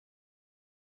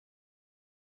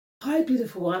Hi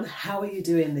beautiful one, how are you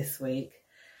doing this week?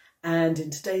 And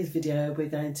in today's video we're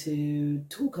going to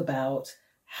talk about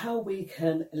how we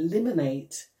can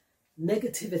eliminate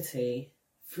negativity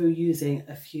through using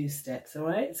a few steps, all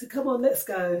right? So come on, let's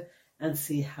go and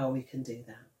see how we can do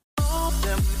that.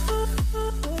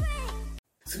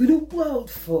 So in a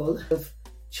world full of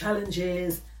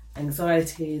challenges,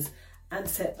 anxieties and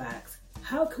setbacks,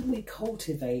 how can we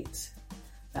cultivate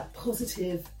that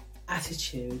positive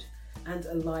attitude and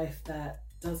a life that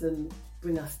doesn't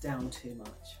bring us down too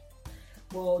much?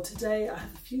 Well, today I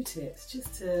have a few tips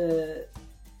just to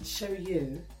show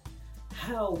you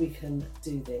how we can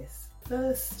do this.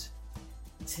 First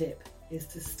tip is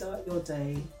to start your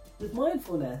day with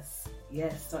mindfulness.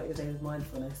 Yes, start your day with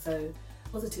mindfulness. So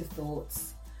positive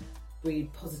thoughts,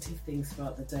 breathe positive things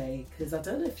throughout the day, because I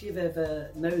don't know if you've ever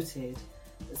noted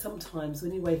that sometimes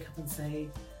when you wake up and say,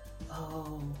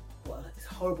 oh, what it's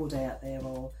a horrible day out there,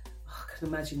 or I can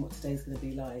imagine what today's going to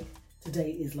be like.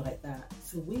 Today is like that.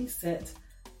 So we set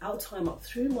our time up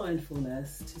through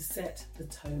mindfulness to set the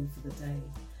tone for the day.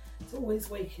 It's always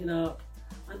waking up.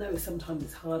 I know sometimes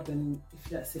it's hard when,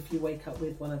 if you wake up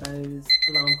with one of those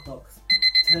alarm clocks,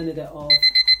 turning it off.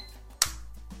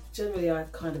 Generally I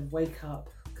kind of wake up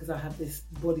because I have this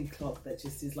body clock that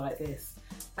just is like this.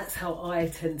 That's how I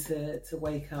tend to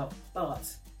wake up.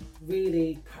 But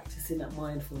really practicing that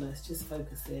mindfulness, just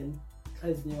focusing,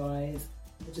 closing your eyes,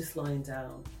 or just lying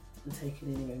down and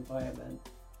taking in your environment.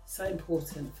 So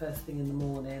important first thing in the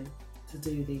morning to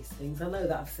do these things. I know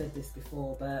that I've said this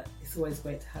before, but it's always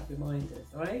great to have reminders,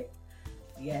 right?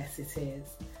 Yes, it is.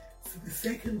 So the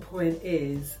second point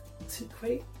is to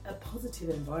create a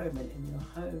positive environment in your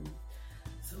home.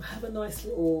 So have a nice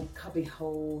little cubby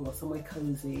hole or somewhere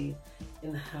cozy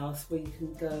in the house where you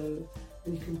can go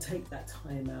and you can take that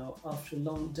time out after a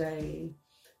long day,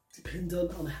 depending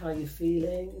on how you're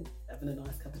feeling, having a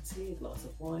nice cup of tea, a glass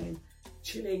of wine,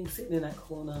 chilling, sitting in that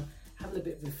corner, having a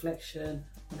bit of reflection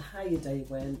on how your day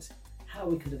went, how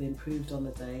we could have improved on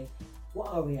the day, what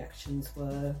our reactions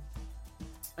were,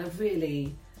 and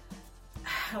really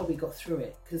how we got through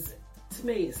it. Because to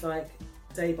me, it's like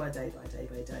day by day by day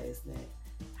by day, isn't it?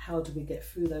 How do we get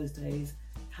through those days?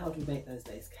 How do we make those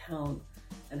days count?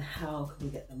 And how can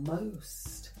we get the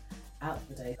most out of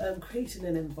the day? Creating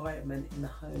an environment in the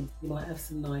home. You might have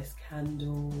some nice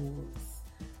candles,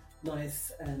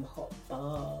 nice hot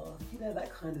bath, you know,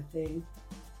 that kind of thing.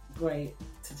 Great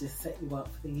to just set you up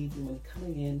for the evening when you're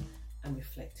coming in and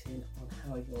reflecting on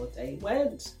how your day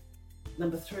went.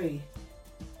 Number 3,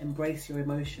 embrace your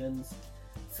emotions.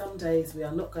 Some days we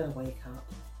are not going to wake up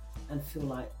and feel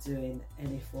like doing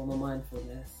any form of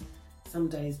mindfulness. Some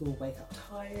days we'll wake up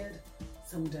tired.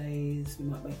 Some days we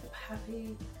might wake up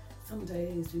happy. Some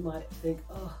days we might think,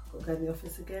 oh, I've got to go in the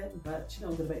office again, but you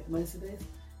know, I'm going to make the most of this.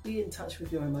 Be in touch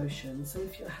with your emotions. So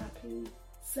if you're happy,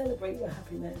 celebrate your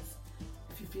happiness.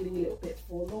 If you're feeling a little bit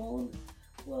forlorn,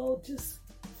 well, just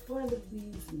find the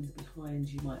reasons behind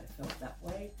you might have felt that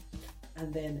way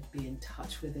and then be in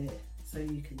touch with it so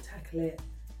you can tackle it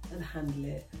and handle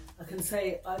it. I can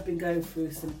say I've been going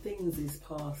through some things this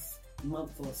past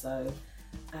month or so,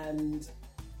 and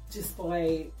just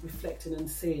by reflecting and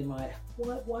seeing like,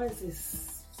 why is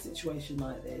this situation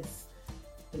like this,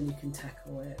 then you can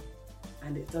tackle it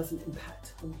and it doesn't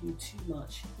impact on you too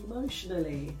much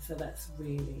emotionally. So that's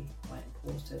really quite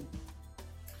important.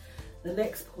 The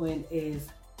next point is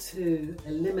to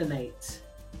eliminate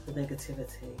the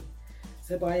negativity.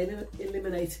 So by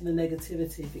eliminating the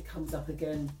negativity, if it comes up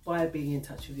again, by being in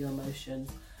touch with your emotions,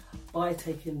 by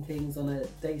taking things on a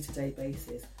day-to-day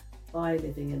basis, by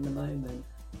living in the moment,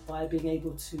 by being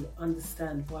able to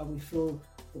understand why we feel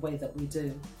the way that we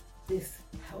do, this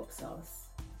helps us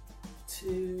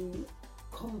to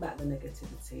combat the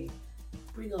negativity,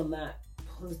 bring on that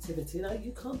positivity. Now,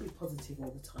 you can't be positive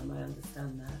all the time, I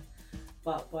understand that,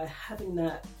 but by having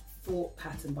that thought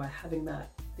pattern, by having that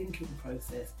thinking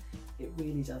process, it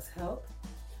really does help.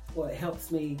 Well, it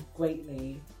helps me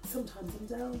greatly. Sometimes I'm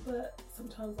down, but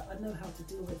sometimes I know how to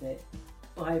deal with it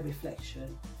by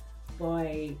reflection,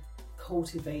 by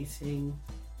cultivating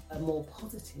a more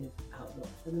positive outlook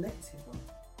than a negative one.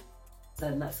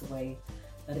 And that's the way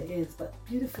that it is. But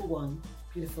beautiful one,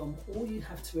 all you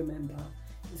have to remember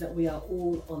is that we are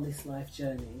all on this life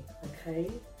journey,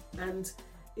 okay? And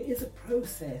it is a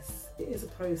process.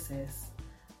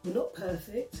 We're not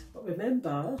perfect, but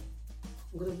remember,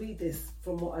 I'm going to read this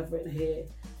from what I've written here.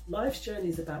 Life's journey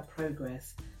is about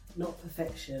progress, not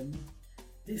perfection.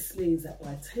 This means that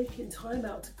by taking time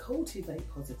out to cultivate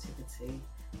positivity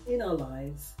in our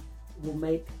lives, will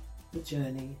make the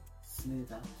journey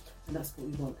smoother. And that's what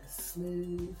we want, a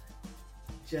smooth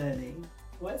journey.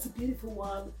 Well, it's a beautiful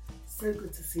one. So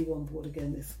good to see you on board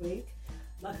again this week.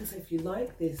 Like I say, if you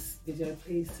like this video,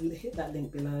 please hit that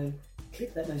link below,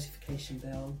 click that notification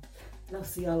bell, and I'll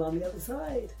see y'all on the other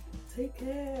side. Take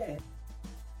care.